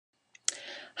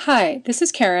Hi, this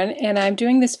is Karen, and I'm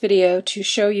doing this video to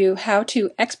show you how to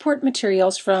export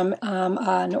materials from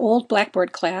an old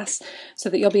Blackboard class so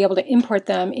that you'll be able to import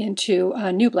them into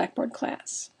a new Blackboard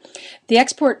class. The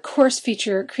export course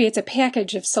feature creates a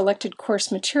package of selected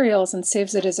course materials and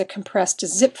saves it as a compressed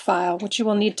zip file, which you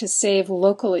will need to save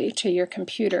locally to your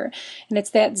computer. And it's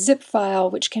that zip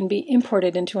file which can be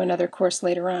imported into another course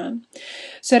later on.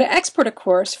 So to export a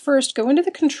course, first go into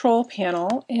the Control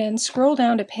panel and scroll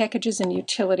down to Packages and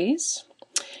Utilities,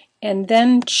 and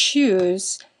then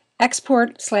choose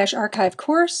Export/Archive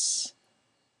Course,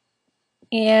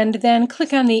 and then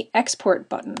click on the Export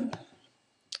button.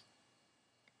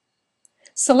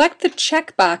 Select the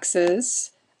check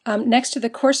boxes next to the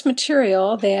course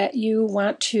material that you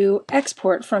want to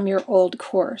export from your old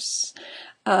course.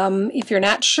 If you're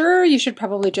not sure, you should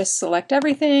probably just select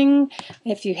everything.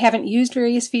 If you haven't used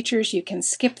various features, you can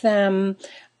skip them.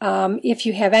 If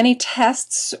you have any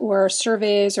tests or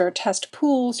surveys or test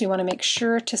pools, you want to make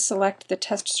sure to select the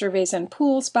Test Surveys and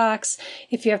Pools box.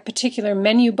 If you have particular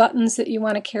menu buttons that you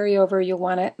want to carry over, you'll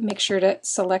want to make sure to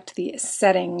select the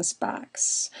Settings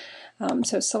box.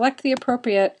 So select the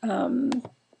appropriate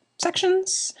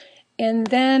sections and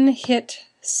then hit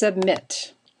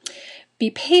Submit. Be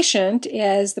patient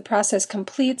as the process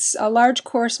completes. A large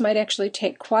course might actually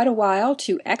take quite a while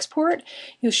to export.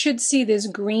 You should see this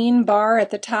green bar at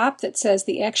the top that says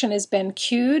the action has been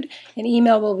queued. An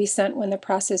email will be sent when the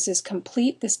process is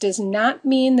complete. This does not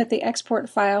mean that the export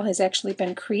file has actually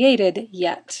been created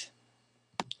yet.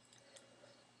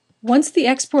 Once the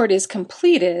export is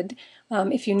completed,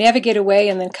 if you navigate away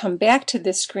and then come back to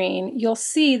this screen, you'll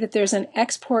see that there's an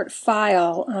export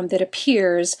file that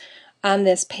appears on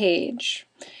this page.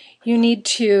 You need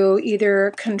to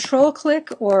either control-click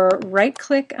or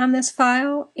right-click on this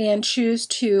file and choose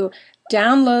to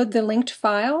download the linked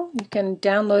file. You can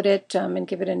download it and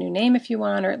give it a new name if you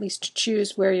want, or at least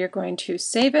choose where you're going to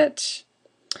save it,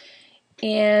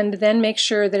 and then make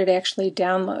sure that it actually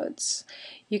downloads.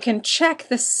 You can check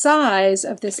the size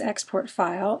of this export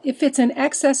file. If it's in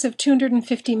excess of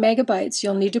 250 megabytes,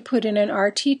 you'll need to put in an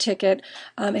RT ticket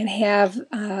and have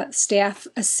staff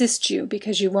assist you,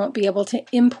 because you won't be able to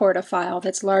import a file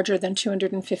that's larger than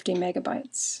 250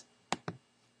 megabytes.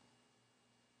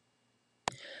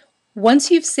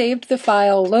 Once you've saved the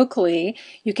file locally,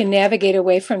 you can navigate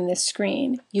away from this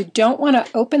screen. You don't want to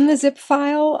open the zip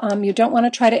file. You don't want to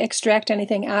try to extract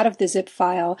anything out of the zip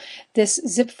file. This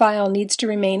zip file needs to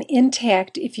remain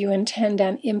intact if you intend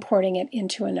on importing it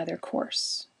into another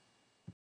course.